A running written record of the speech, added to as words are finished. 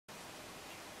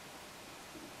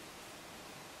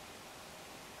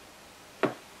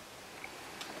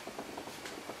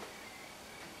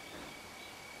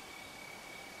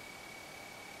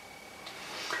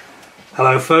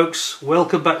Hello folks,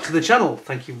 welcome back to the channel.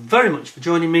 Thank you very much for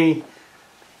joining me.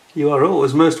 You are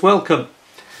always most welcome.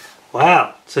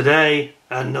 Wow, today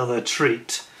another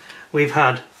treat. We've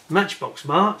had Matchbox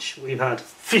March, we've had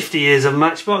 50 years of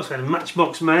Matchbox, we had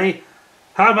Matchbox May.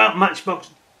 How about Matchbox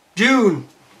June?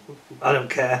 I don't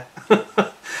care.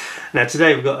 Now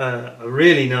today we've got a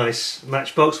really nice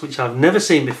Matchbox which I've never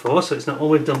seen before, so it's not all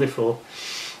we've done before.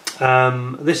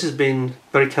 This has been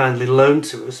very kindly loaned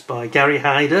to us by Gary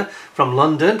Hyder from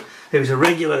London, who's a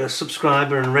regular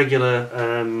subscriber and regular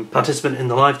participant in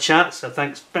the live chat, so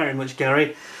thanks very much,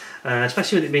 Gary,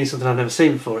 especially with it being something I've never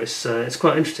seen before. It's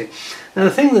quite interesting. Now the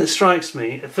thing that strikes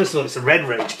me, first of all, it's a Red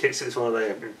Range kit, so it's one of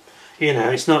the, you know,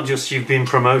 it's not just you've been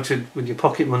promoted with your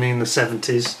pocket money in the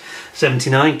 70s,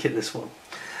 79 kit, this one.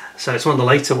 So it's one of the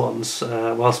later ones,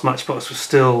 whilst Matchbox was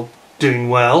still doing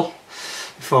well,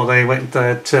 before they went into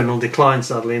their terminal decline,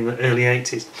 sadly, in the early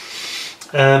 80s.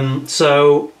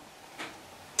 So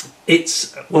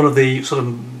it's one of the sort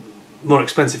of more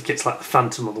expensive kits like the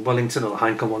Phantom or the Wellington or the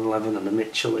Heinkel 111 and the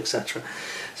Mitchell, etc.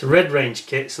 It's a Red Range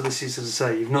kit, so this is, as I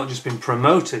say, you've not just been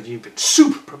promoted, you've been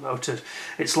super promoted.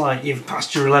 It's like you've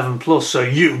passed your 11 plus, so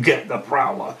you get the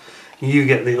Prowler. You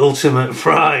get the ultimate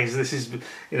prize. This is,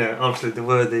 you know, obviously there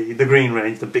were the Green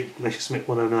Range, the big Messerschmitt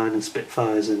 109 and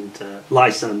Spitfires and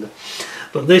Lysander.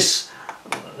 But this,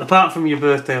 apart from your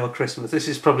birthday or Christmas, this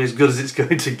is probably as good as it's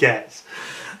going to get.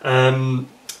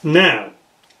 Now,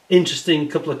 interesting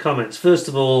couple of comments. First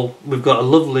of all, we've got a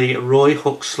lovely Roy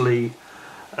Oxley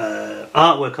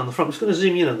artwork on the front. I'm just going to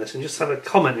zoom in on this and just have a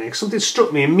comment here. Something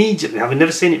struck me immediately, having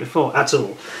never seen it before at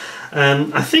all.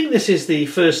 I think this is the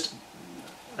first,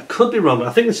 I could be wrong, but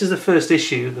I think this is the first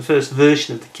issue, the first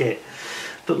version of the kit.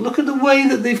 But look at the way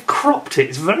that they've cropped it.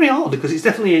 It's very odd because it's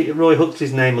definitely Roy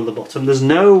Huxley's name on the bottom. There's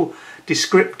no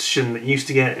description that you used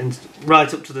to get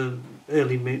right up to the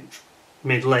early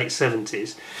mid-late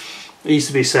 70s. It used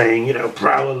to be saying, you know,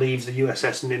 Prowler leaves the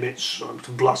USS Nimitz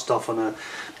to blast off on a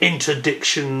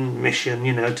interdiction mission,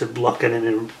 you know, to block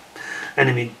an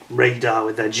enemy radar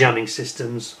with their jamming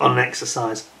systems on an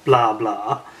exercise, blah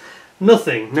blah.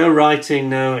 Nothing, no writing,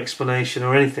 no explanation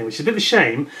or anything, which is a bit of a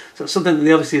shame. So it's something that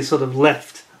they obviously sort of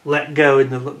let go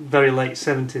in the very late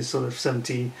 70s, sort of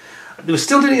 70. They were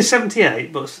still doing it in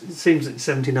 78, but it seems that in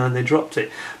 79 they dropped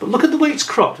it. But look at the way it's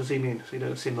cropped, as you mean, so you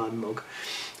don't see my mug.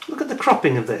 Look at the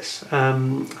cropping of this. I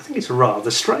think it's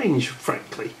rather strange,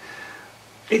 frankly.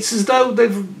 It's as though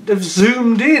they've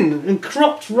zoomed in and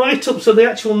cropped right up so the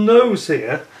actual nose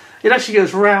here, it actually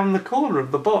goes round the corner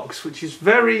of the box, which is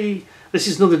very... This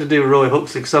is nothing to do with Roy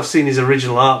Huxley because I've seen his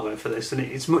original artwork for this and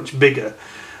it's much bigger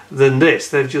than this.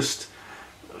 They've just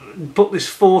put this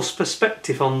forced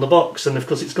perspective on the box, and of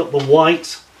course it's got the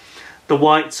white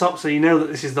top, so you know that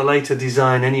this is the later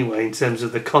design anyway in terms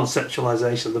of the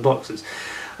conceptualisation of the boxes.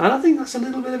 And I think that's a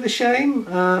little bit of a shame.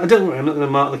 Don't worry, I'm not going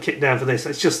to mark the kit down for this.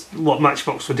 It's just what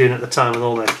Matchbox were doing at the time with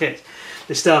all their kits.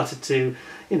 They started to,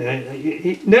 you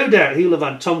know, no doubt he'll have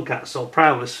had Tomcats or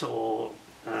Prowlers or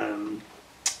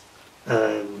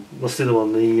what's the other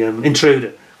one? The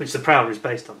Intruder, which the Prowler is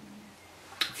based on.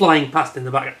 Flying past in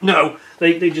the background. No,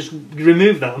 they just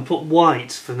removed that and put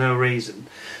white for no reason.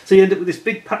 So you end up with this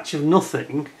big patch of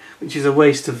nothing, which is a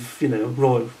waste of, you know,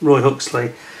 Roy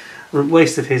Huxley, a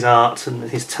waste of his art and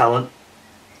his talent.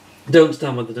 Don't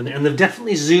understand why they've done it. And they've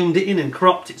definitely zoomed it in and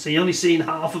cropped it, so you're only seeing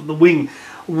half of the wing.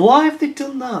 Why have they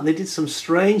done that? They did some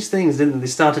strange things, didn't they? They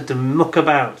started to muck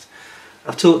about.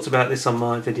 I've talked about this on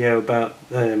my video about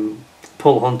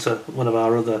Paul Hunter, one of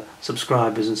our other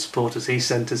subscribers and supporters. He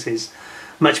sent us his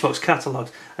Matchbox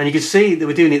catalogues, and you could see they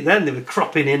were doing it then. They were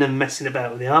cropping in and messing about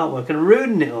with the artwork and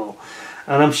ruining it all.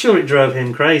 And I'm sure it drove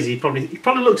him crazy. He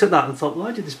probably looked at that and thought, well,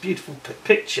 I did this beautiful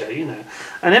picture, you know.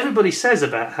 And everybody says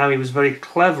about how he was very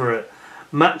clever at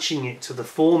matching it to the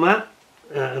format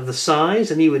of the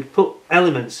size, and he would put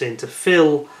elements in to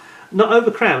fill, not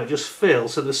overcrowd it, just fill,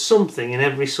 so there's something in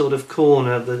every sort of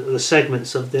corner of the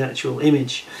segments of the actual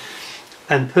image,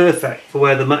 and perfect for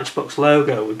where the Matchbox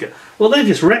logo would go. Well, they've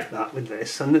just wrecked that with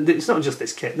this, and it's not just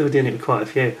this kit, they were doing it with quite a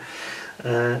few.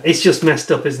 It's just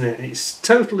messed up, isn't it? It's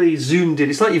totally zoomed in.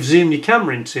 It's like you've zoomed your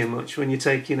camera in too much when you're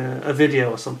taking a video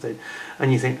or something,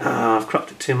 and you think, ah, I've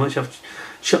cropped it too much. I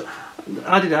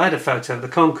had a photo of the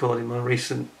Concorde in my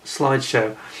recent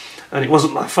slideshow, and it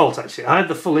wasn't my fault actually. I had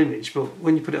the full image, but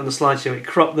when you put it on the slideshow, it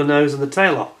cropped the nose and the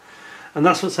tail off, and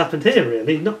that's what's happened here.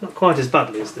 Really, not quite as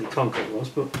badly as the Concorde was,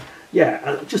 but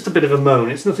yeah, just a bit of a moan.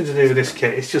 It's nothing to do with this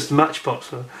kit. It's just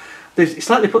Matchbox. It's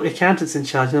like they put the accountants in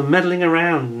charge, you know, meddling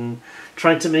around and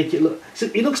trying to make it look. So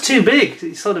it looks too big.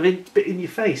 It's sort of a bit in your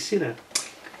face, you know.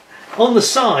 On the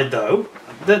side, though,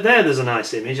 there's a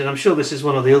nice image, and I'm sure this is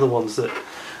one of the other ones that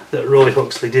that Roy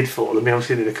Oxley did for them. He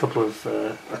obviously did a couple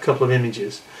of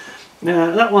images.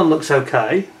 Now that one looks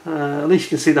okay. At least you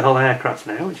can see the whole aircraft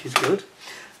now, which is good.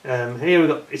 Here we've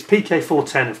got, it's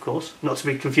PK410 of course, not to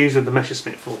be confused with the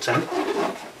Messerschmitt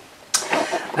 410.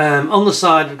 On the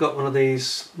side we've got one of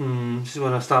these, this is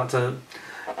when I start to,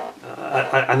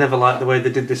 I never liked the way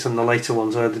they did this on the later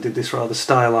ones, where they did this rather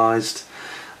stylised,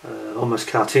 almost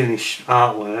cartoonish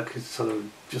artwork. It sort of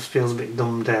just feels a bit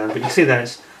dumbed down, but you see there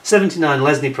it's 79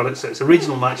 Lesney products, so it's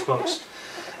original Matchbox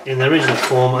in the original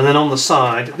form, and then on the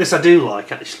side, this I do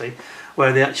like actually,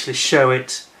 where they actually show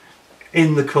it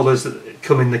in the colours that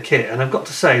come in the kit, and I've got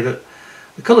to say that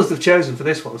the colours they've chosen for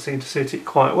this one seem to suit it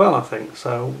quite well, I think.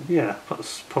 So yeah,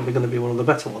 that's probably going to be one of the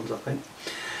better ones, I think.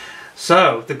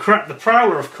 So the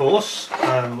Prowler, of course,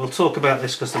 we'll talk about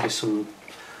this because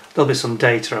there'll be some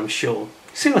data, I'm sure.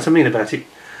 See what I mean about it?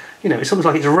 You know, it's almost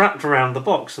like it's wrapped around the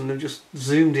box and they've just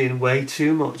zoomed in way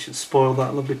too much and spoiled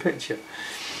that lovely picture.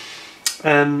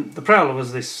 The Prowler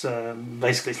was this,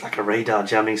 basically it's like a radar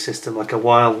jamming system, like a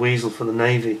wild weasel for the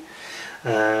Navy.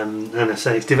 And I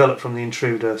say it's developed from the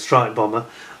Intruder strike bomber,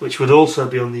 which would also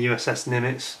be on the USS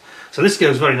Nimitz. So this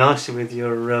goes very nicely with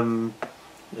your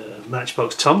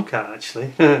Matchbox Tomcat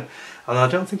actually. Although I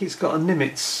don't think it's got a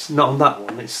Nimitz, not on that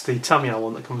one, it's the Tamiya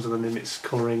one that comes with the Nimitz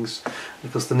colourings,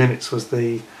 because the Nimitz was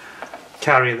the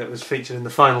carrier that was featured in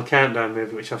the Final Countdown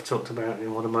movie, which I've talked about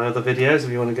in one of my other videos if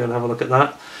you want to go and have a look at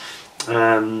that.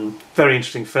 Very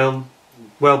interesting film,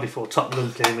 well before Top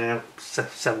Gun came out,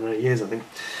 7 or 8 years I think.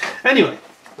 Anyway,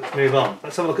 let's move on.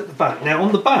 Let's have a look at the back. Now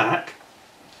on the back,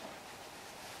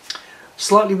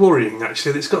 slightly worrying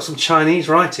actually, that it's got some Chinese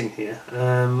writing here.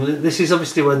 This is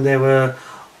obviously when they were,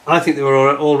 I think they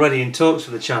were already in talks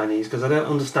with the Chinese, because I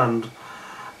don't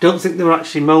think they were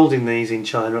actually moulding these in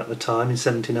China at the time, in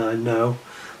 79, no.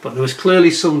 But there was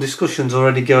clearly some discussions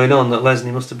already going on that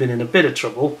Lesney must have been in a bit of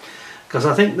trouble, because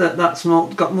I think that that's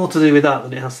got more to do with that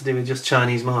than it has to do with just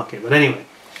Chinese market. But anyway,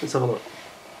 let's have a look.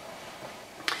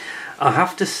 I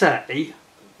have to say,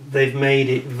 they've made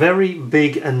it very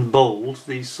big and bold,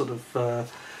 these sort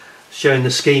of showing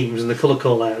the schemes and the colour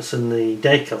call-outs and the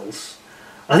decals.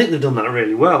 I think they've done that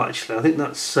really well actually. I think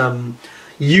that's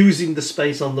using the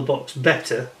space on the box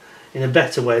better, in a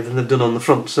better way than they've done on the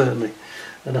front certainly.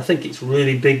 And I think it's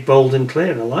really big, bold and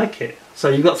clear, and I like it. So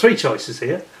you've got three choices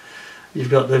here. You've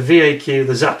got the VAQ,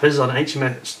 the zappers on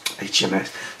HMS.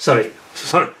 Sorry,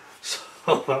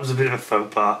 oh, that was a bit of a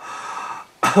faux pas.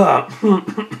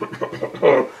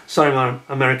 Sorry my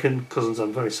American cousins,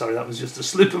 I'm very sorry, that was just a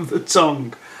slip of the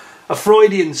tongue. A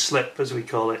Freudian slip as we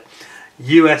call it.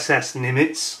 USS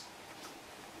Nimitz,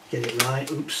 get it right,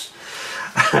 oops.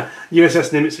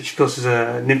 USS Nimitz, which of course is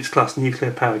a Nimitz class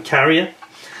nuclear powered carrier.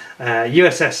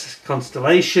 USS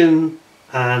Constellation,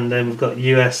 and then we've got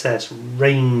USS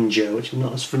Ranger, which I'm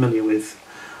not as familiar with.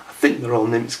 I think they're all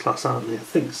Nimitz class, aren't they? I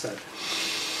think so.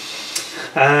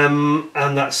 And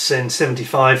that's in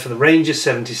 75 for the Ranger,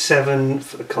 77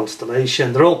 for the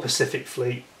Constellation. They're all Pacific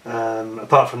Fleet,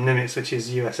 apart from Nimitz, which is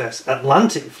USS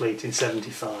Atlantic Fleet in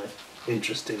 75,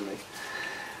 interestingly.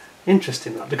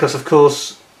 Interesting that, because of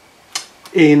course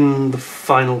in the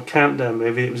Final Countdown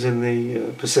movie it was in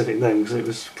the Pacific then, because it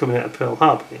was coming out of Pearl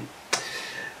Harbor.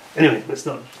 Anyway, let's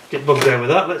not get bogged down with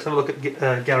that. Let's have a look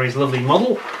at Gary's lovely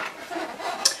model.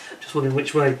 Just wondering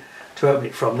which way to open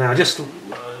it from. Now, just a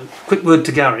quick word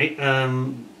to Gary.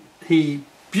 He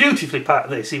beautifully packed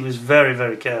this. He was very,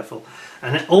 very careful.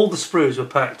 And all the sprues were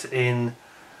packed in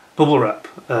bubble wrap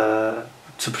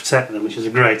to protect them, which is a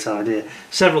great idea.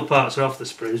 Several parts are off the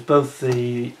sprues. Both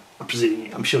the,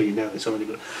 I'm sure you know this already,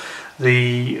 but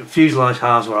the fuselage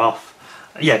halves were off.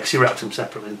 Yeah, because he wrapped them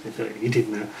separately, you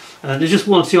didn't know. There's just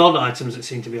one or two odd items that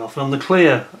seem to be off. And on the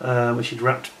clear, which he'd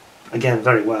wrapped, again,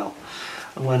 very well.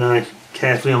 And when I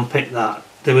carefully unpicked that,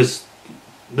 there was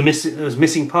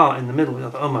missing part in the middle. I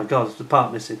thought, oh my god, there's the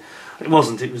part missing. It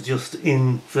wasn't, it was just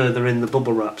further in the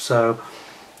bubble wrap. So,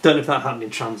 don't know if that happened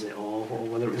in transit or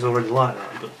whether it was already like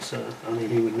that, but only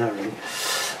he would know really.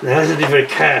 Now, I have to be very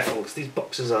careful, because these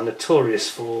boxes are notorious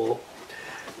for,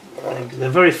 they're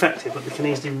very effective, but they can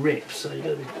easily rip, so you've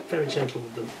got to be very gentle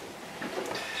with them.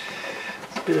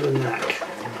 It's a bit of a knack.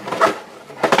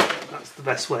 That's the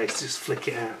best way, is to just flick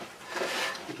it out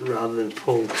rather than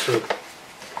pull through.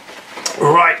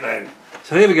 Right then,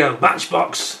 so here we go,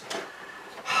 Matchbox.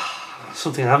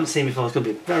 Something I haven't seen before. It's going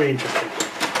to be very interesting.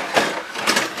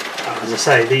 As I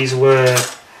say, these were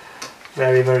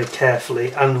very, very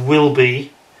carefully and will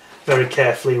be very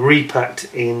carefully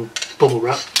repacked in bubble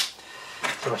wrap.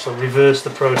 So I shall reverse the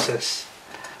process.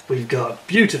 We've got a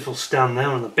beautiful stand there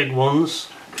on the big ones.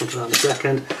 Come to that in a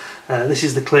second. This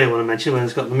is the clear one I mentioned, when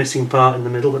it's got the missing part in the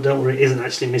middle, but don't worry, it isn't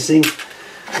actually missing.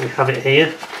 We have it here.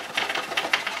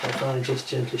 If I just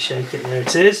gently shake it, there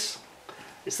it is.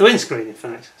 It's the windscreen, in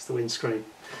fact. It's the windscreen.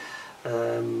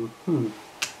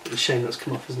 It's a shame that's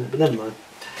come off, isn't it? But never mind.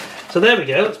 So there we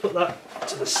go. Let's put that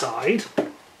to the side,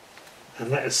 and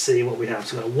let us see what we have.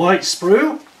 So we've got a white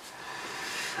sprue,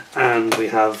 and we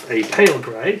have a pale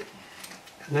grey,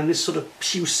 and then this sort of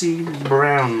pucey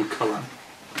brown colour.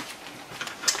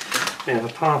 We have a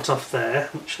part off there.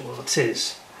 I'm not sure what that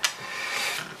is.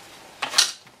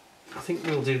 I think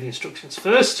we'll do the instructions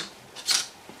first.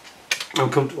 I'll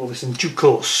come to all this in due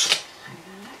course.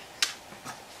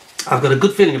 I've got a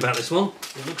good feeling about this one.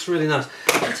 It looks really nice.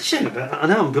 It's a shame about that. I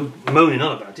know I'm moaning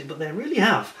on about it, but they really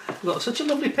have. They've got such a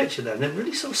lovely picture there, and they've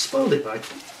really sort of spoiled it by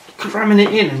cramming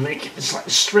it in and making it's like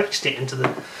stretched it into the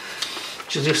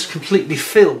to just completely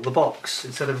fill the box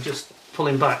instead of just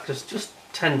pulling back. Just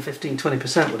 10, 15,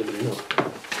 20% would have been enough.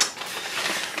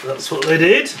 That's what they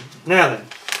did. Now then,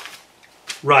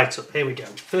 right up, here we go.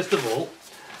 First of all,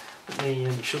 let me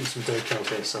show you some decals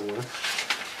here somewhere.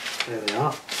 There they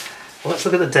are. Well, let's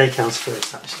look at the decals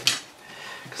first, actually,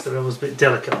 because they're always a bit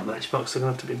delicate on Matchbox, so I'm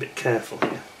going to have to be a bit careful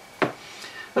here.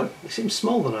 Oh, they seem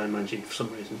smaller than I imagined for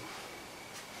some reason.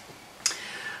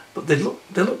 But they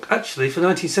look actually, for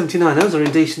 1979, those are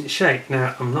in decent shape.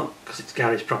 Now, I'm not, because it's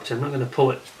garage property, I'm not going to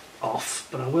pull it off,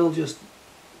 but I will just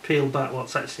peel back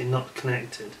what's actually not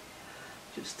connected,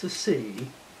 just to see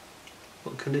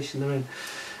what condition they're in.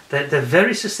 They're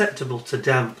very susceptible to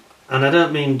damp, and I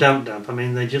don't mean damp, I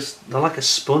mean they're like a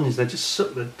sponge. They just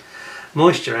suck the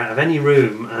moisture out of any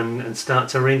room and start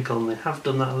to wrinkle, and they have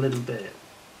done that a little bit.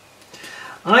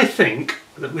 I think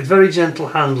that with very gentle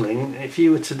handling, if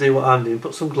you were to do what I'm doing,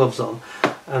 put some gloves on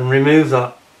and remove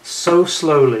that so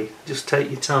slowly, just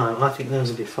take your time, I think those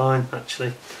will be fine actually.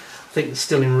 I think they're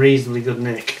still in reasonably good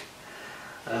nick.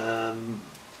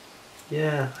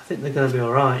 Yeah, I think they're going to be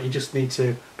alright. You just need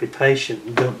to be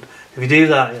patient. If you do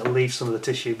that, it'll leave some of the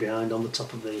tissue behind on the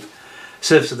top of the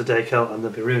surface of the decal, and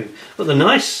they'll be ruined. But the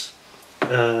nice,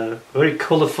 very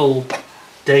colourful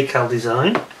decal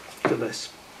design. Look at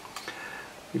this.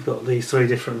 You've got these three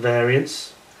different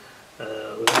variants.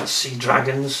 We've got the sea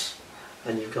dragons,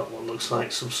 and you've got what looks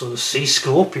like some sort of sea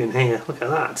scorpion here. Look at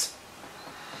that.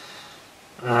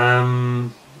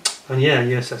 And yeah,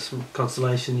 USS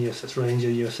Constellation, USS Ranger,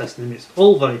 USS Nimitz,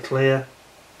 all very clear,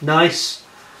 nice,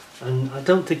 and I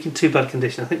don't think in too bad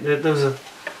condition. I think those are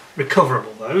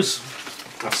recoverable, those.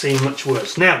 I've seen much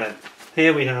worse. Now then,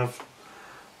 here we have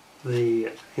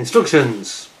the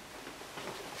instructions.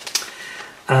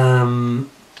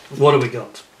 What have we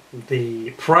got?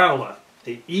 The Prowler,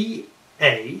 the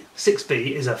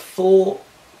EA-6B, is a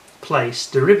 4-place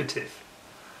derivative.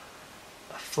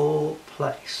 A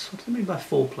 4-place? What do I mean by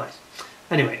 4-place?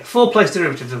 Anyway, a 4-place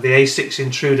derivative of the A6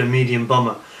 Intruder medium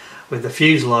bomber, with the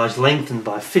fuselage lengthened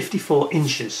by 54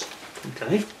 inches.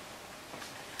 Okay.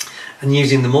 And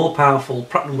using the more powerful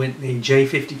Pratt & Whitney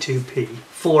J52P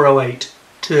 408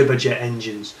 turbojet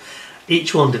engines,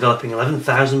 each one developing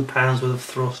 11,000 pounds worth of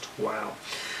thrust. Wow.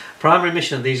 Primary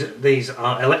mission of these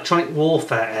are electronic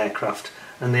warfare aircraft,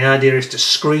 and the idea is to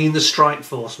screen the strike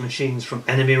force machines from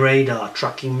enemy radar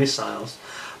tracking missiles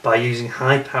by using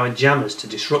high-powered jammers to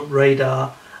disrupt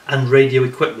radar and radio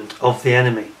equipment of the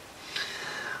enemy.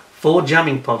 4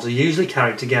 jamming pods are usually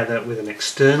carried together with an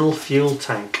external fuel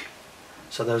tank.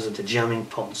 So those are the jamming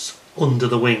pods under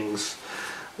the wings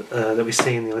that we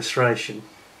see in the illustration.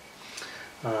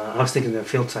 I was thinking they're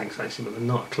fuel tanks actually, but they're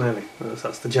not, clearly.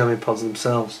 That's the jamming pods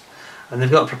themselves. And they've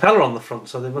got a propeller on the front,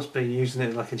 so they must be using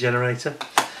it like a generator,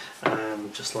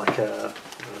 just like a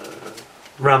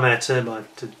ram air turbine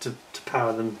to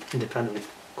power them independently.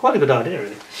 Quite a good idea,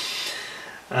 really.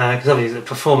 Because obviously the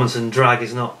performance and drag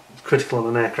is not critical on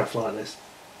an aircraft like this.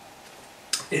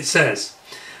 It says,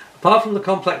 apart from the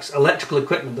complex electrical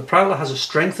equipment, the Prowler has a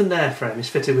strengthened airframe, is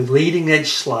fitted with leading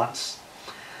edge slats,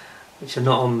 which are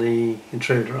not on the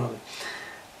Intruder, are they?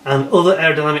 And other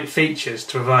aerodynamic features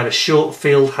to provide a short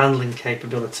field handling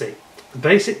capability. The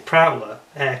basic Prowler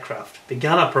aircraft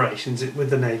began operations with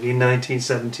the Navy in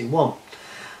 1971,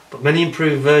 but many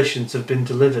improved versions have been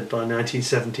delivered by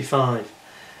 1975.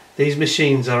 These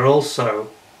machines are also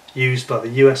used by the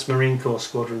US Marine Corps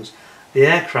squadrons. The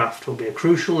aircraft will be a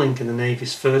crucial link in the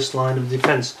Navy's first line of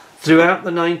defence throughout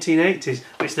the 1980s,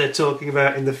 which they're talking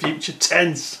about in the future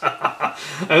tense.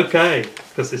 Okay,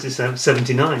 because this is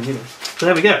 79, you know. So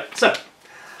there we go. So,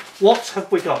 what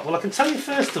have we got? Well, I can tell you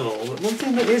first of all that one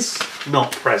thing that is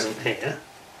not present here,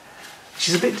 which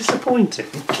is a bit disappointing.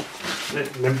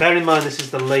 Now, bear in mind this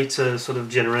is the later sort of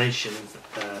generation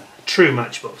of true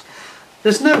Matchbox.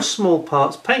 There's no small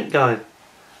parts paint guide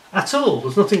at all.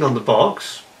 There's nothing on the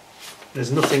box.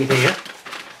 There's nothing here.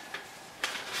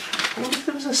 I wonder if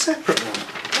there was a separate one.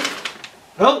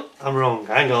 Oh, I'm wrong.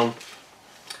 Hang on.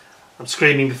 I'm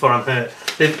screaming before I'm hurt.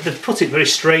 They've put it very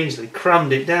strangely,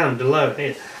 crammed it down below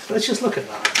here. Let's just look at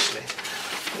that actually.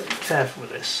 Be careful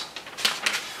with this.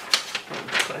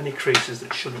 Don't put any creases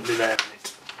that shouldn't be there in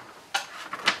it.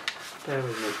 Bear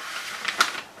with me.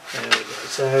 There we go.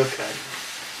 It's okay.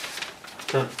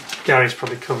 Gary's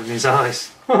probably covering his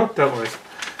eyes. Don't worry.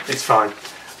 It's fine.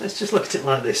 Let's just look at it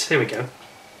like this. Here we go.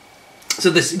 So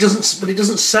this, it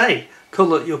doesn't say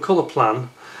your colour plan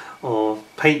or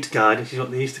paint guide, which is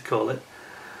what they used to call it.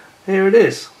 Here it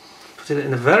is. Put it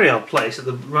in a very odd place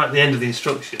right at the end of the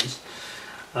instructions.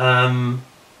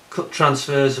 Cut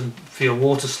transfers for your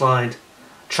water slide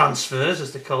transfers,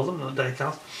 as they call them, not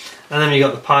decals. And then you've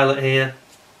got the pilot here,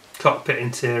 cockpit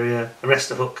interior,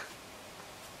 arrestor hook,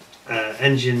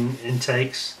 engine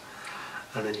intakes,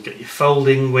 and then you've got your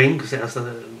folding wing, because it has I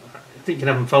think you can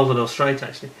have them folded or straight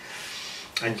actually.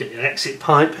 And you get your exit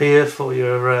pipe here for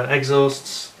your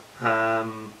exhausts,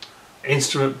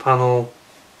 instrument panel.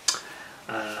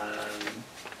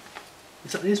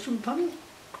 Is that the instrument panel?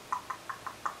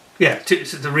 Yeah,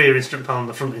 it's the rear instrument panel and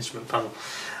the front instrument panel.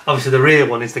 Obviously the rear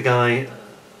one is the guy,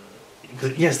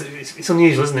 yes, it's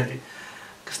unusual, isn't it?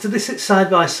 Because do they sit side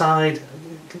by side?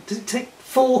 Does it take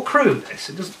 4 crew this?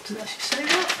 Does it actually say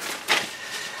that?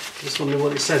 I just wonder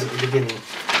what it says at the beginning.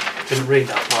 Didn't read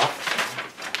that well.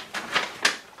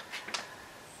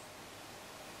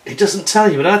 It doesn't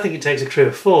tell you, but I think it takes a crew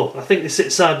of 4. I think they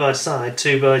sit side by side,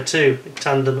 2 by 2,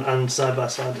 tandem and side by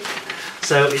side.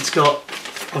 So it's got,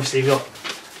 obviously you've got,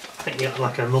 I think you've got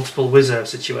like a multiple Wizzo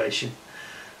situation,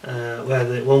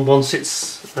 where one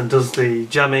sits and does the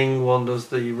jamming, one does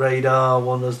the radar,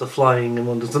 one does the flying, and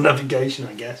one does the navigation,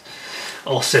 I guess,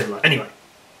 or similar. Anyway,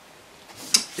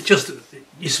 just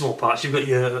your small parts. You've got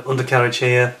your undercarriage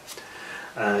here,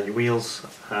 your wheels,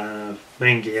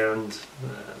 main gear, and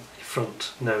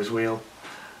front nose wheel,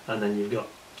 and then you've got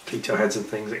pitot heads and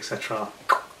things, etc.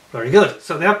 Very good.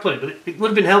 So they have put it, but it would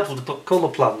have been helpful to put colour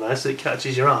plan there so it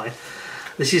catches your eye.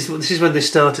 This is when they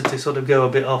started to sort of go a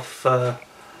bit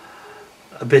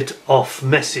off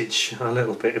message a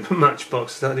little bit.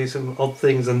 Matchbox started doing some odd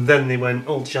things, and then they went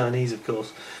all Chinese, of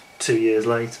course, 2 years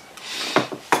later.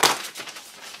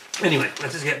 Anyway,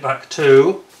 let us get back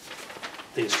to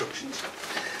the instructions.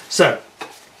 So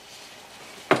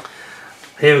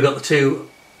here we've got the two.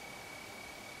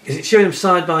 Is it showing them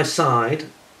side by side?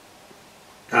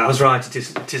 I was right, it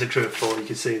is a crew of 4, you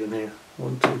can see them here.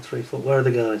 1, 2, 3, 4. Where are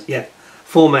the guys? Yeah,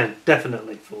 4 men,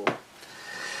 definitely 4.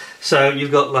 So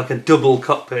you've got like a double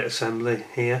cockpit assembly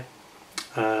here.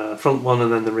 Front one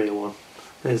and then the rear one.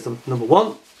 There's the number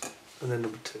 1 and then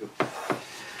number 2.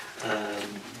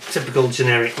 Typical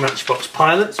generic Matchbox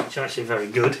pilots, which are actually very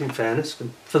good in fairness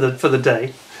for the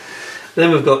day.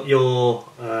 Then we've got your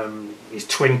these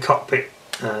twin cockpit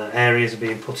areas are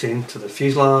being put into the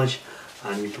fuselage,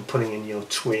 and you're putting in your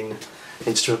twin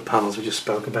instrument panels we just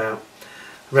spoke about.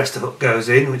 The rest of the hook goes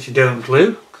in, which you don't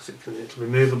glue because it's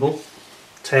removable.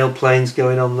 Tail planes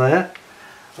going on there.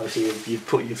 Obviously you've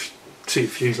put your 2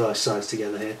 fuselage sides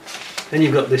together here. Then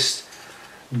you've got this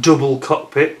double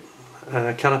cockpit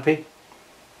canopy,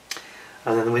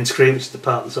 and then the windscreen, which is the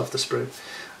part that's off the sprue.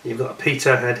 You've got a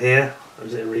pitot head here. Or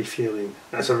is it a refueling?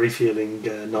 That's a refueling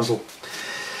nozzle.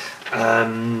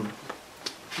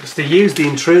 Because they used the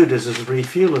intruders as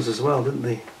refuelers as well, didn't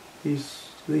they?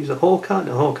 These are Hawkeye.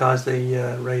 No, Hawkeye's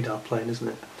the radar plane, isn't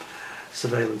it?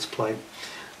 Surveillance plane.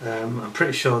 I'm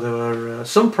pretty sure there were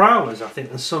some Prowlers, I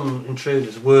think, and some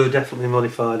intruders were definitely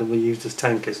modified and were used as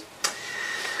tankers.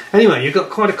 Anyway, you've got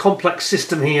quite a complex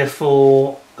system here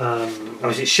for.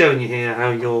 Obviously, it's showing you here how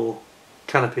your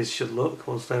canopies should look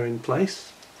once they're in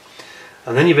place,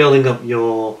 and then you're building up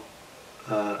your.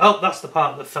 Oh, that's the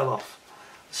part that fell off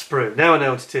the sprue. Now I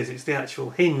know what it is. It's the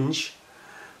actual hinge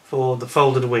for the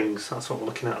folded wings. That's what we're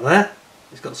looking at there.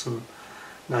 It's got some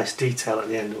nice detail at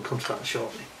the end. We'll come to that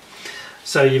shortly.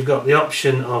 So you've got the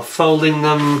option of folding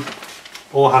them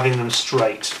or having them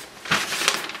straight.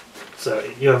 So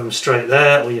you have them straight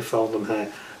there or you fold them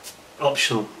here.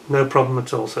 Optional, no problem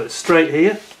at all. So it's straight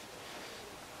here.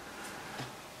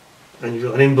 And you've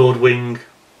got an inboard wing,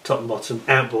 top and bottom,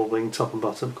 outboard wing, top and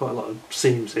bottom. Quite a lot of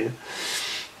seams here.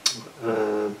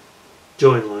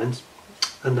 Join lines.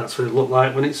 And that's what it looked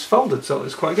like when it's folded, so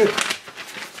it's quite good.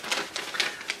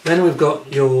 Then we've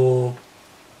got your,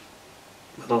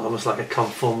 almost like a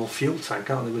conformal fuel tank,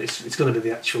 aren't they? But it's going to be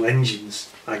the actual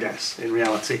engines, I guess, in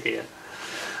reality here.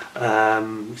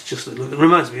 It's just, it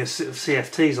reminds me of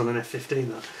CFTs on an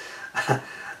F-15. That.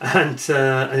 and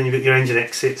then you've got your engine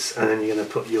exits, and then you're going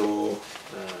to put your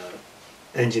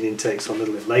engine intakes on a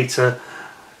little bit later.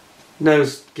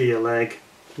 Nose gear leg,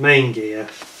 main gear.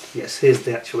 Yes, here's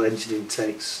the actual engine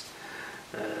intakes.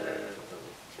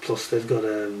 Plus they've got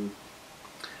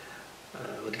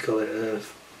what do you call it?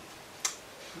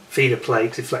 Feeder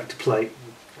plate, deflector plate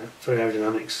for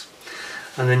aerodynamics.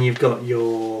 And then you've got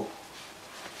your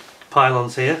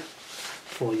pylons here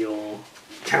for your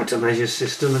countermeasures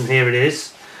system, and here it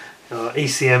is. Your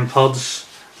ECM pods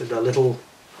with that little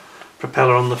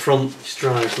propeller on the front which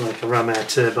drives like a ram air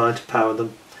turbine to power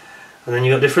them. And then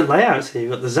you've got different layouts here.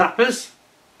 You've got the Zappers,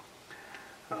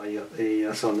 you've got the,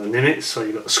 that's on the Nimitz, so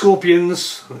you've got the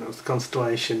Scorpions, that was the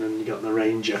Constellation, and you've got the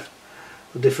Ranger.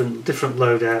 The different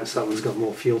loadouts, that one's got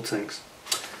more fuel tanks.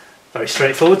 Very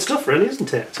straightforward stuff really,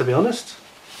 isn't it, to be honest?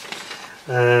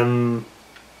 It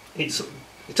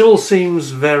all seems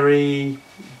very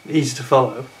easy to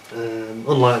follow,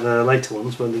 unlike the later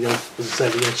ones when they go, as I say,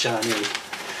 they go shiny.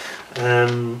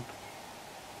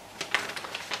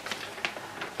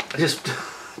 I just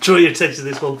draw your attention to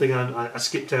this one thing I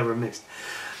skipped over and missed.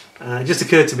 It just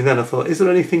occurred to me then, I thought, is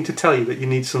there anything to tell you that you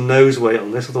need some nose weight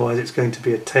on this, otherwise it's going to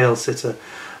be a tail sitter?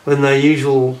 Well, in their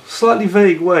usual, slightly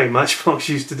vague way Matchbox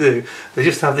used to do, they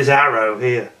just have this arrow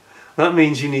here. That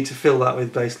means you need to fill that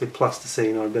with basically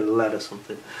plasticine or a bit of lead or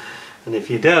something. And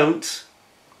if you don't,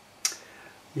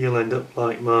 you'll end up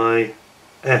like my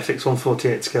Airfix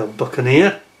 148 scale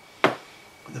Buccaneer,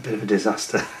 with a bit of a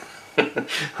disaster. I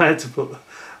had to put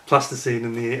plasticine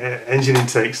in the engine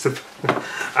intakes to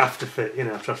after fit, you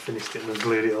know, after I finished it and I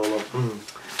glued it all up.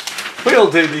 We all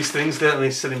do these things, don't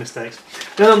we? Silly mistakes.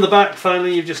 Then on the back,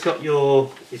 finally, you've just got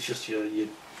your, it's just your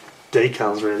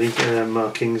decals really,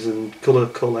 markings and colour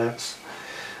call-outs,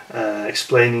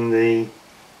 explaining the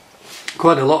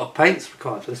quite a lot of paints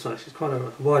required for this one. It's quite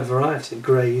a wide variety of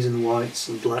greys and whites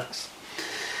and blacks,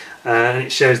 and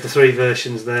it shows the three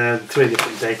versions there, 3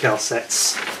 different decal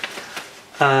sets.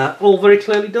 All very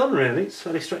clearly done really, it's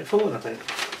very straightforward I think.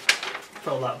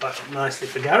 Fold that back up nicely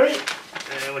for Gary.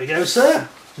 There we go, sir.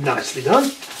 Nicely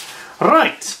done.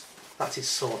 Right, that is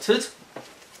sorted.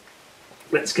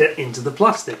 Let's get into the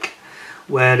plastic.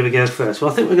 Where do we go first? Well,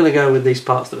 I think we're going to go with these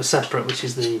parts that are separate, which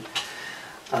is the...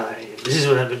 this is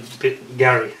a bit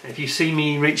Gary. If you see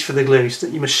me reach for the glue,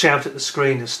 you must shout at the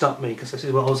screen and stop me, because this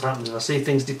is what always happens. I see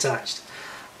things detached.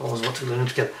 I always want to glue them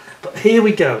together. But here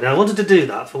we go. Now I wanted to do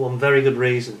that for one very good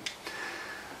reason.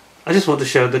 I just want to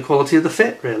show the quality of the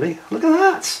fit, really. Look at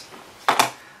that.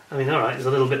 I mean, alright, there's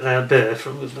a little bit there bare,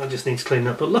 I just need to clean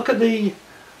up. But look at look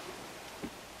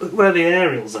where the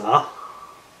aerials are.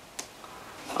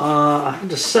 I have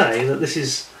to say that this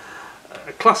is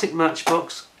a classic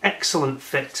Matchbox, excellent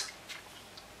fit,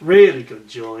 really good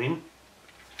join.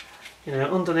 You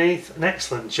know, underneath an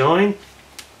excellent join.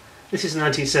 This is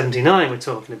 1979 we're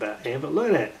talking about here, but look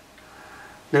at it.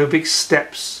 No big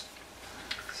steps.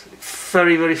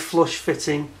 Very, very flush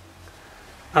fitting.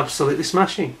 Absolutely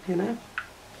smashing, you know.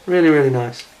 Really, really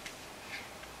nice.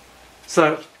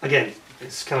 So, again,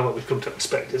 it's kind of what we've come to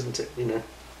expect, isn't it, you know.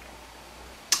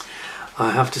 I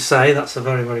have to say that's a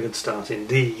very, very good start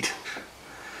indeed.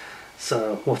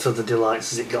 So, what other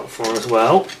delights has it got for us?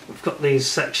 Well, we've got these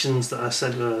sections that I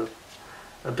said were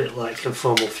a bit like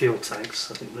conformal fuel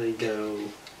tanks. I think they go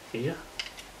here.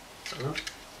 I don't know.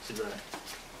 Is it there?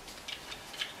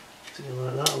 Is it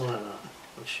like that or like that?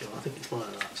 I'm not sure. I think it's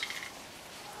like that.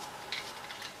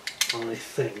 I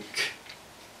think.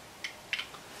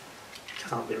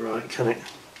 Can't be right, can it?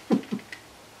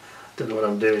 Don't know what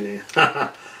I'm doing here.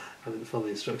 I didn't follow the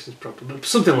instructions properly, but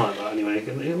something like that anyway.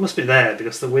 It must be there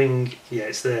because the wing, yeah,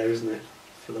 it's there, isn't it?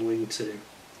 For the wing too.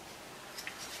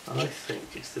 I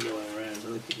think it's the other way around.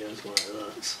 I think it goes like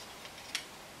that.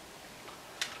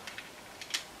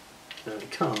 No,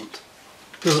 it can't.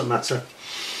 Doesn't matter.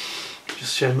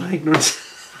 Just show my ignorance.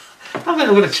 I'm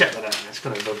going to check that out. It's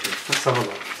going to bug me. Let's have a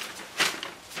look.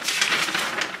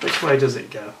 Which way does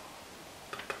it go?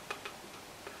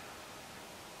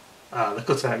 Ah, the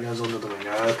cutout goes under the wing.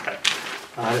 Oh, okay.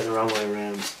 I had it the wrong way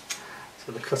around.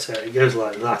 So the cutout, it goes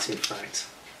like that in fact.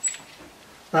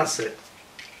 That's it.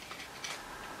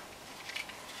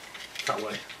 That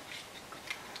way.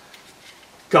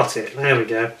 Got it. There we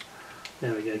go.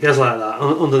 There we go. It goes like that,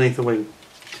 underneath the wing.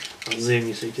 I'll zoom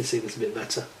you so you can see this a bit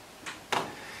better.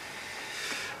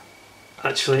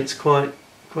 Actually, it's quite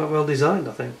well designed,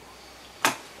 I think.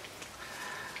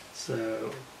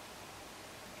 So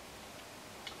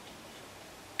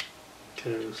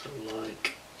goes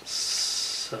like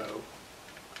so,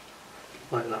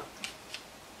 like that.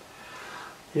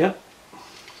 Yep.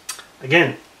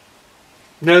 Again,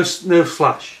 No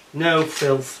flash, no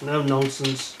filth, no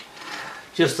nonsense.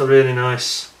 Just a really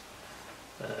nice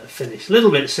finish. A little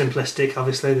bit simplistic,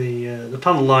 obviously. The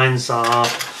panel lines are,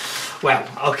 well,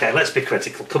 okay, let's be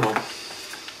critical, come on.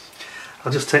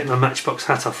 I'll just take my Matchbox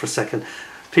hat off for a second.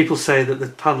 People say that the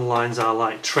panel lines are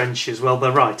like trenches. Well,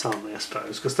 they're right, aren't they, I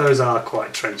suppose, because those are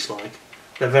quite trench-like.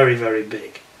 They're very, very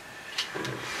big.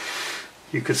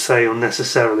 You could say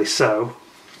unnecessarily so.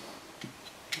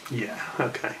 Yeah,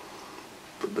 okay.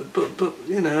 But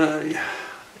you know,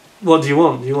 what do you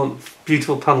want? You want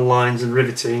beautiful panel lines and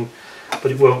riveting,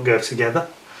 but it won't go together,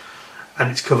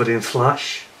 and it's covered in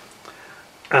flash,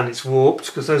 and it's warped,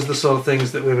 because those are the sort of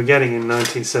things that we were getting in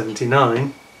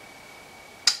 1979.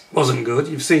 Wasn't good.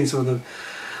 You've seen some of the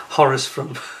horrors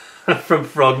from from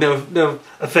Frog. No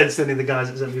offence to any of the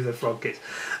guys that use their Frog kits,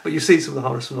 but you've seen some of the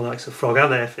horrors from the likes of Frog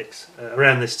and Airfix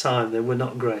around this time. They were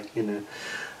not great, you know.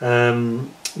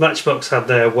 Matchbox had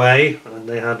their way, and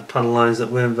they had panel lines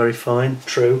that weren't very fine,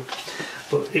 true,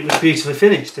 but it was beautifully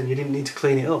finished, and you didn't need to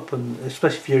clean it up. And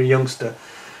especially if you're a youngster,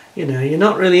 you know, you're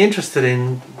not really interested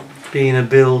in being a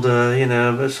builder, you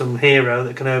know, some hero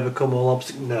that can overcome all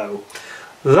obstacles. No,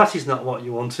 that is not what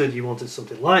you wanted. You wanted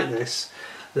something like this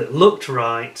that looked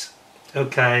right.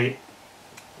 Okay,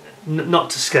 not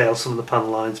to scale some of the panel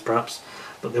lines perhaps,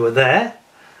 but they were there.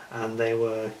 And they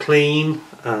were clean,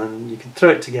 and you could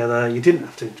throw it together. You didn't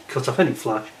have to cut off any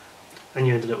flash, and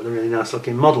you ended up with a really nice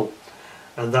looking model.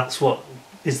 And that's what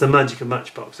is the magic of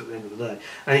Matchbox at the end of the day.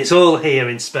 And it's all here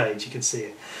in spades, you can see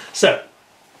it. So,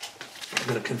 I'm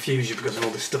going to confuse you because of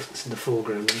all this stuff that's in the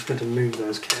foreground. I'm just going to move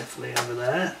those carefully over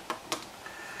there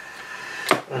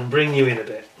and bring you in a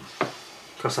bit,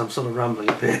 because I'm sort of rambling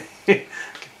a bit.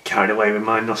 Carried away with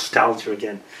my nostalgia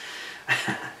again.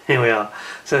 Here we are.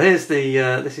 So here's the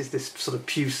this is this sort of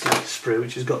Pusey sprue,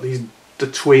 which has got the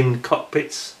twin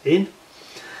cockpits in,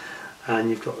 and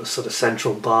you've got the sort of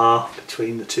central bar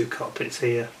between the two cockpits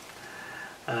here,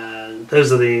 and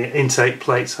those are the intake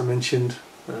plates I mentioned,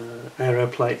 aero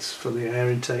plates for the air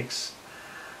intakes.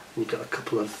 And you've got a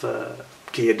couple of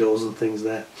gear doors and things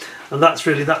there, and that's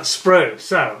really that sprue.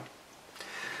 So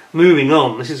moving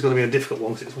on, this is going to be a difficult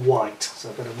one because it's white, so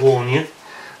I've got to warn you,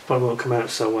 probably won't come out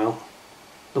so well.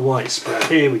 The white sprue,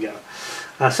 here we go.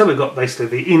 So we've got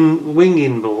basically the wing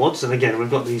inboards, and again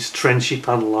we've got these trenchy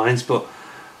panel lines, but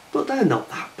they're not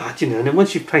that bad, you know. And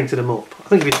once you've painted them up, I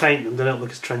think if you paint them, they don't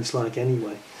look as trench-like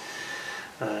anyway.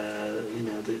 You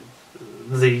know,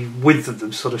 the width of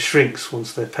them sort of shrinks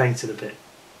once they're painted a bit.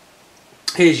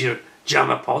 Here's your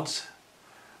jammer pods,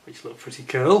 which look pretty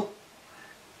cool,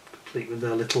 complete with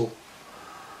their little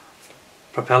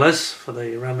propellers for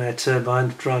the ram air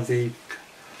turbine to drive the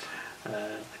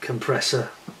compressor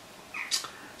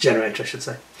generator, I should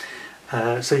say.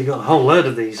 So you've got a whole load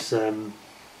of these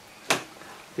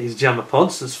jammer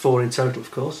pods. There's 4 in total,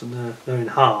 of course, and they're in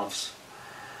halves.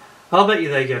 I'll bet you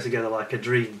they go together like a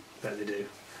dream. Bet they do.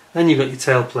 Then you've got your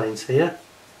tail planes here,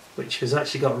 which has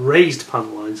actually got raised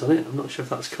panel lines on it. I'm not sure if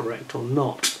that's correct or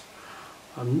not.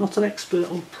 I'm not an expert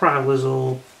on prowlers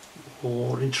or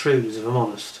intruders, if I'm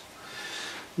honest.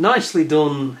 Nicely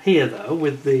done here though,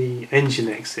 with the engine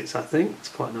exits. I think it's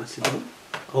quite nicely done,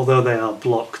 although they are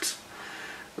blocked,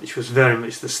 which was very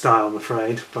much the style, I'm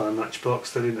afraid, by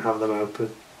Matchbox. They didn't have them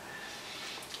open.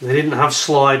 They didn't have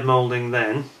slide moulding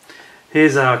then.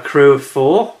 Here's our crew of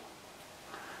 4,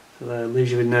 so that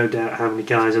leaves you with no doubt how many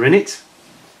guys are in it.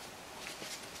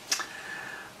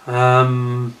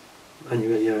 And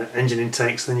you've got your engine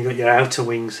intakes, then you've got your outer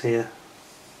wings here.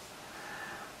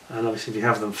 And obviously if you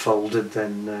have them folded,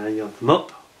 then you have them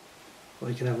up, or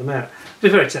you can have them out. I'd be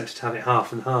very tempted to have it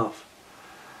half and half.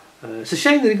 It's a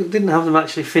shame that it didn't have them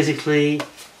actually physically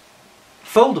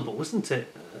foldable, isn't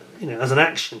it? You know, as an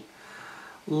action,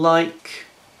 like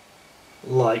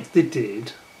they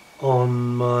did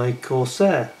on my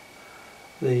Corsair,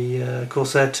 the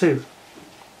Corsair 2.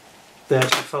 They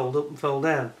actually fold up and fold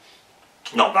down.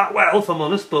 Not that well, if I'm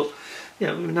honest, but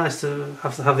yeah, it would be nice to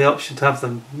have the option to have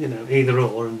them, you know, either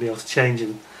or, and be able to change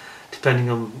them depending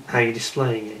on how you're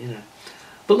displaying it, you know.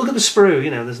 But look at the sprue, you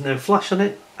know, there's no flash on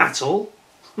it at all.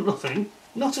 Nothing.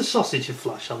 Not a sausage of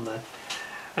flash on there.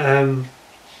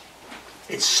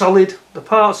 It's solid. The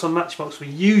parts on Matchbox were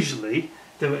usually,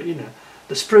 they were, you know,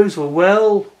 the sprues were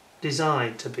well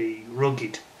designed to be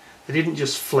rugged. They didn't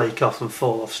just flake off and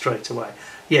fall off straight away.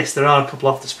 Yes, there are a couple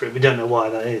off the sprue. We don't know why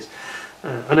that is.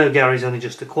 I know Gary's only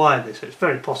just acquired this, so it's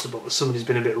very possible that somebody's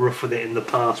been a bit rough with it in the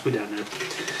past. We don't know.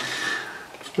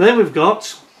 Then we've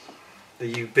got the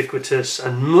ubiquitous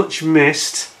and much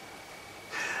missed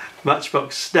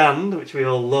Matchbox stand, which we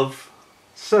all love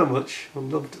so much. We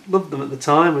loved them at the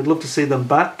time. We'd love to see them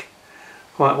back.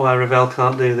 Quite why Revell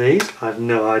can't do these, I have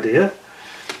no idea.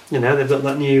 You know, they've got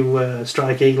that new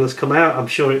Strike Eagle has come out. I'm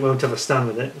sure it won't have a stand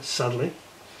with it, sadly.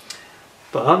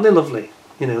 But aren't they lovely?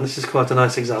 You know, this is quite a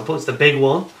nice example. It's the big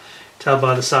one. Tell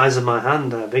by the size of my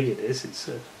hand how big it is. It's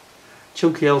a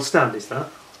chunky old stand, is that?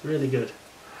 Really good.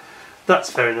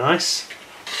 That's very nice.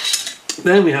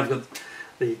 Then we have got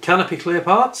the canopy clear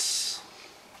parts.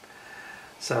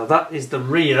 So that is the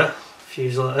rear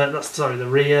fuselage. The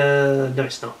rear. No,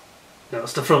 it's not. No,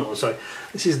 it's the front one. Sorry,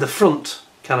 this is the front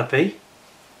canopy.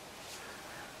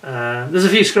 There's a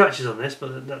few scratches on this,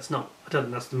 but that's not. I don't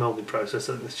think that's the moulding process.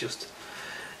 I think it's just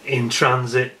in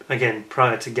transit. Again,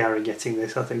 prior to Gary getting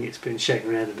this, I think it's been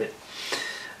shaken around a bit.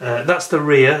 That's the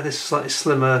rear. This is slightly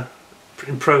slimmer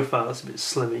in profile. It's a bit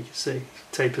slimmer. You can see it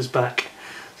tapers back.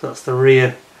 So that's the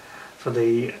rear for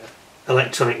the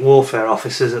electronic warfare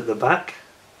officers at the back.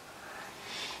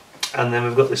 And then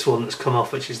we've got this one that's come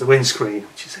off, which is the windscreen,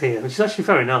 which is here, which is actually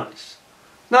very nice.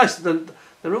 Nice. They're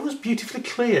almost beautifully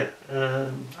clear.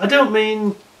 I don't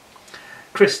mean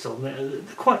crystal. They're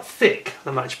quite thick,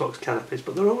 the Matchbox canopies,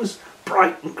 but they're always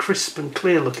bright and crisp and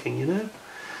clear looking, you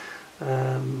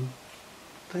know.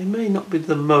 They may not be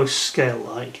the most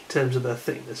scale-like in terms of their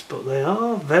thickness, but they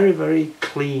are very, very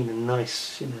clean and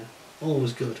nice, you know.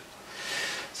 Always good.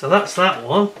 So that's that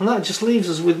one, and that just leaves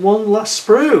us with one last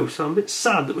sprue. So I'm a bit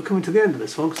sad that we're coming to the end of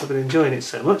this one because I've been enjoying it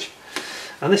so much.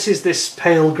 And this is this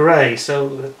pale grey.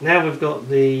 So now we've got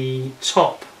the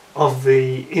top of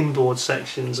the inboard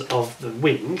sections of the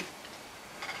wing,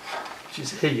 which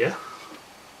is here,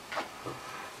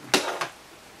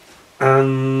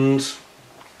 and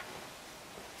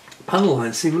panel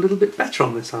lines seem a little bit better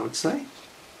on this, I would say.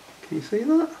 Can you see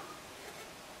that?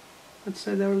 I'd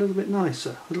say they're a little bit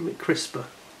nicer, a little bit crisper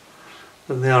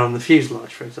than they are on the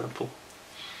fuselage, for example.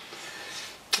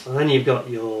 And then you've got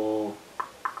your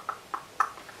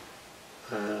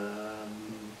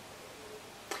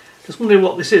just wondering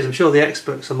what this is. I'm sure the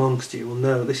experts amongst you will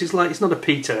know. This is like, it's not a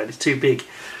pitot head, it's too big.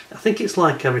 I think it's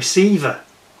like a receiver,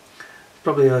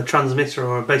 probably a transmitter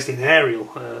or basically an aerial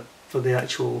for the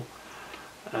actual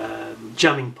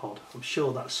jamming pod. I'm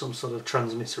sure that's some sort of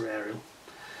transmitter aerial,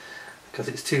 because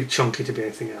it's too chunky to be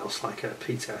anything else like a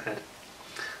pitot head.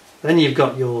 Then you've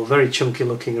got your very chunky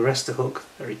looking arrestor hook,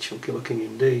 very chunky looking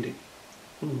indeed.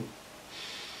 Not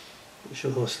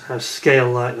sure how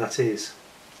scale like that is.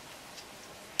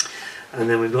 And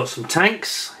then we've got some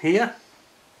tanks here,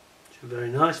 which are very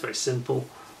nice, very simple.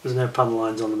 There's no panel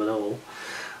lines on them at all.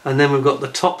 And then we've got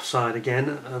the top side again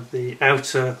of the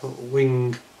outer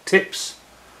wing tips,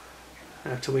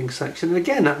 outer wing section. And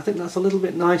again, I think that's a little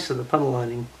bit nicer, the panel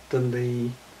lining, than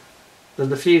the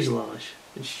fuselage.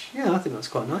 Which, yeah, I think that's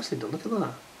quite nicely done. Look at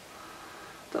that.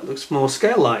 That looks more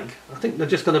scale-like. I think they've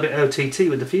just gone a bit OTT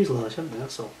with the fuselage, haven't they?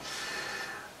 That's all.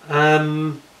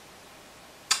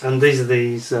 And these are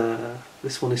these.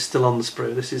 This one is still on the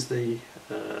sprue. This is the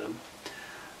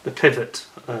pivot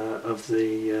of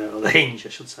or the hinge, I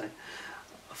should say,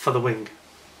 for the wing,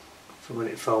 for when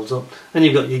it folds up. And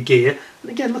you've got your gear.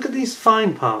 And again, look at these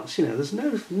fine parts. You know,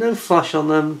 there's no flash on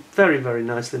them. Very, very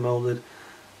nicely moulded.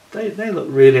 They look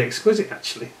really exquisite,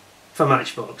 actually, for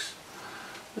Matchbox.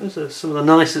 Those are some of the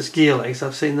nicest gear legs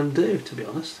I've seen them do, to be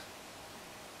honest.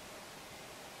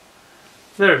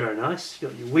 Very, very nice.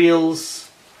 You've got your wheels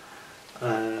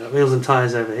and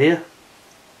tyres over here.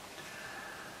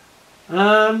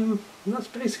 And that's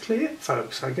basically it,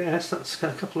 folks, I guess. That's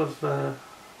got a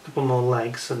couple more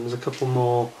legs, and there's a couple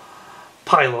more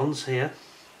pylons here.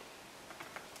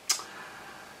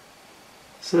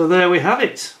 So there we have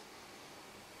it.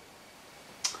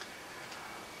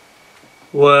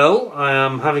 Well, I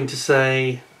am having to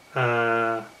say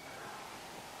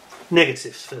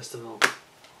negatives first of all.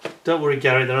 Don't worry,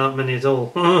 Gary, there aren't many at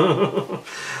all.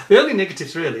 The only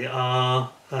negatives really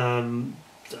are, as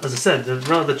I said, the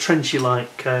rather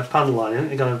trenchy-like panel lining.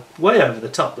 They're going way over the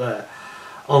top there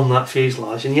on that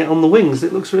fuselage, and yet on the wings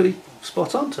it looks really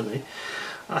spot on to me.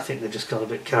 I think they've just got a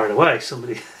bit carried away,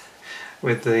 somebody,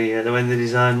 with the way they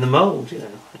designed the mould. You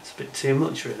know, it's a bit too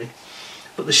much really.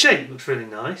 But the shape looks really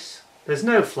nice. There's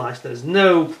no flash, I don't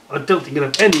think you'll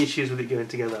have any issues with it going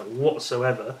together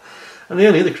whatsoever. And the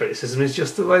only other criticism is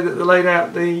just the way that they laid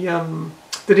out they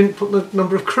didn't put the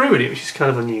number of crew in it, which is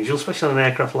kind of unusual, especially on an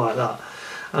aircraft like that.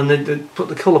 And they put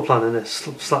the colour plan in a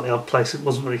slightly odd place. It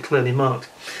wasn't very clearly marked.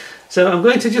 So I'm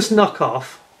going to just knock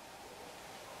off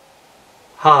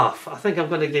half. I think I'm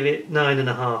going to give it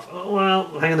 9.5. Oh,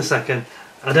 well, hang on a second.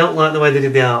 I don't like the way they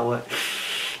did the artwork.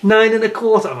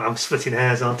 9.25. Oh, I'm splitting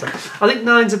hairs, aren't I? I think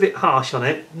 9's a bit harsh on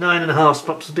it. 9.5's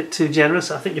perhaps a bit too generous.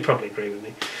 I think you probably agree with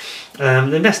me.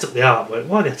 They messed up the artwork.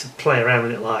 Why they had to play around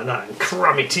with it like that and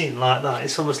cram it in like that?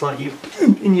 It's almost like you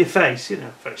in your face, you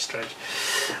know, very strange.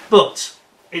 But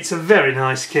it's a very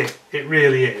nice kit, it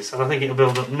really is, and I think it'll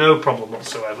build up no problem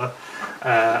whatsoever.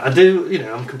 I do, you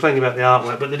know, I'm complaining about the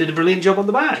artwork, but they did a brilliant job on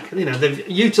the back. You know, they've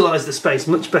utilised the space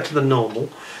much better than normal,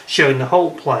 showing the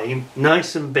whole plane,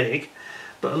 nice and big,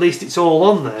 but at least it's all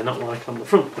on there, not like on the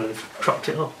front where they've cropped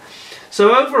it off.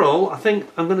 So overall, I think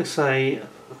I'm going to say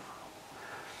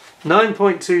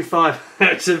 9.25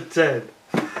 out of 10.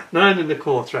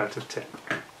 9.25 out of 10.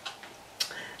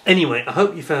 Anyway, I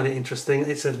hope you found it interesting.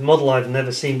 It's a model I've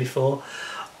never seen before.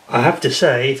 I have to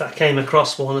say, if I came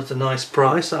across one at a nice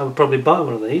price, I would probably buy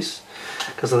one of these,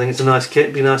 because I think it's a nice kit.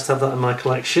 It'd be nice to have that in my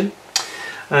collection.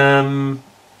 I'm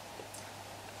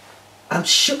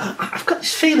sure, I've got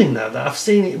this feeling though that I've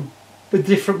seen it with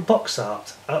different box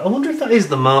art. I wonder if that is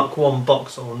the Mark 1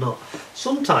 box or not.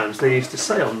 Sometimes they used to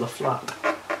say on the flap,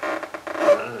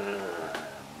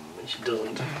 which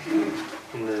doesn't.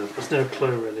 No, there's no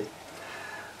clue really.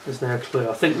 There's no clue.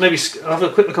 I think maybe I'll have a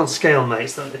quick look on Scale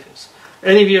Mates. That if it's,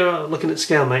 any of you are looking at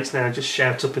Scale Mates now, just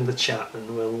shout up in the chat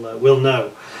and we'll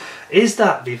know. Is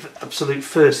that the absolute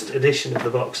first edition of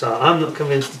the box art? I'm not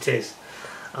convinced it is.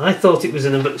 I thought it was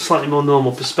in a slightly more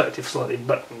normal perspective, slightly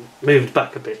back, moved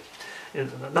back a bit.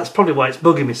 That's probably why it's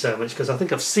bugging me so much, because I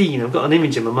think I've got an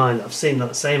image in my mind that I've seen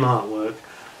that same artwork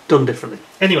done differently.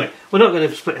 Anyway, we're not going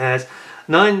to split hairs.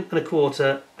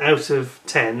 9.25 out of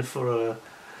 10 for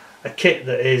a kit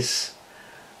that is,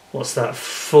 what's that,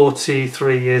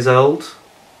 43 years old.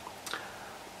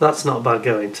 That's not bad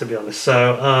going, to be honest.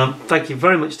 So thank you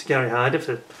very much to Gary Hyder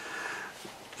for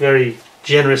very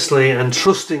generously and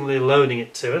trustingly loaning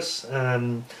it to us.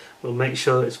 We'll make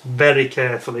sure it's very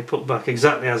carefully put back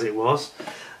exactly as it was,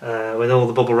 with all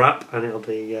the bubble wrap, and it'll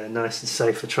be nice and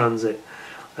safe for transit.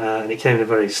 And it came in a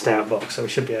very stout box, so we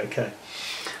should be okay.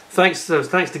 Thanks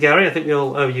to Gary. I think we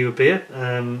all owe you a beer.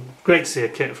 Great to see a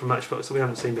kit from Matchbox that we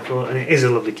haven't seen before, and it is a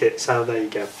lovely kit, so there you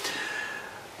go.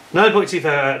 9.25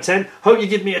 out of 10. Hope you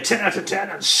give me a 10 out of 10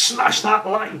 and smash that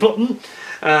like button.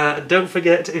 Don't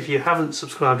forget, if you haven't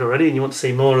subscribed already and you want to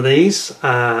see more of these,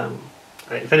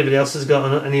 if anybody else has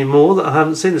got any more that I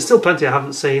haven't seen, there's still plenty I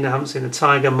haven't seen. I haven't seen a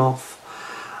tiger moth,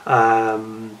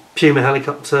 Puma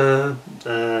helicopter,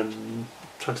 trying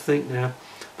to think now,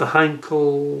 the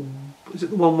Heinkel, is it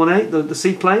the 118, the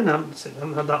seaplane? I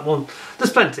haven't had that one.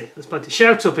 There's plenty, there's plenty.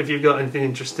 Shout up if you've got anything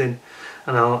interesting,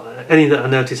 and any that I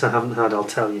notice I haven't had, I'll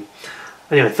tell you.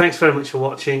 Anyway, thanks very much for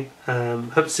watching.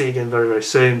 Hope to see you again very, very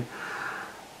soon.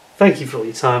 Thank you for all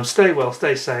your time. Stay well,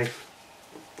 stay safe.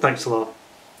 Thanks a lot,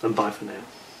 and bye for now.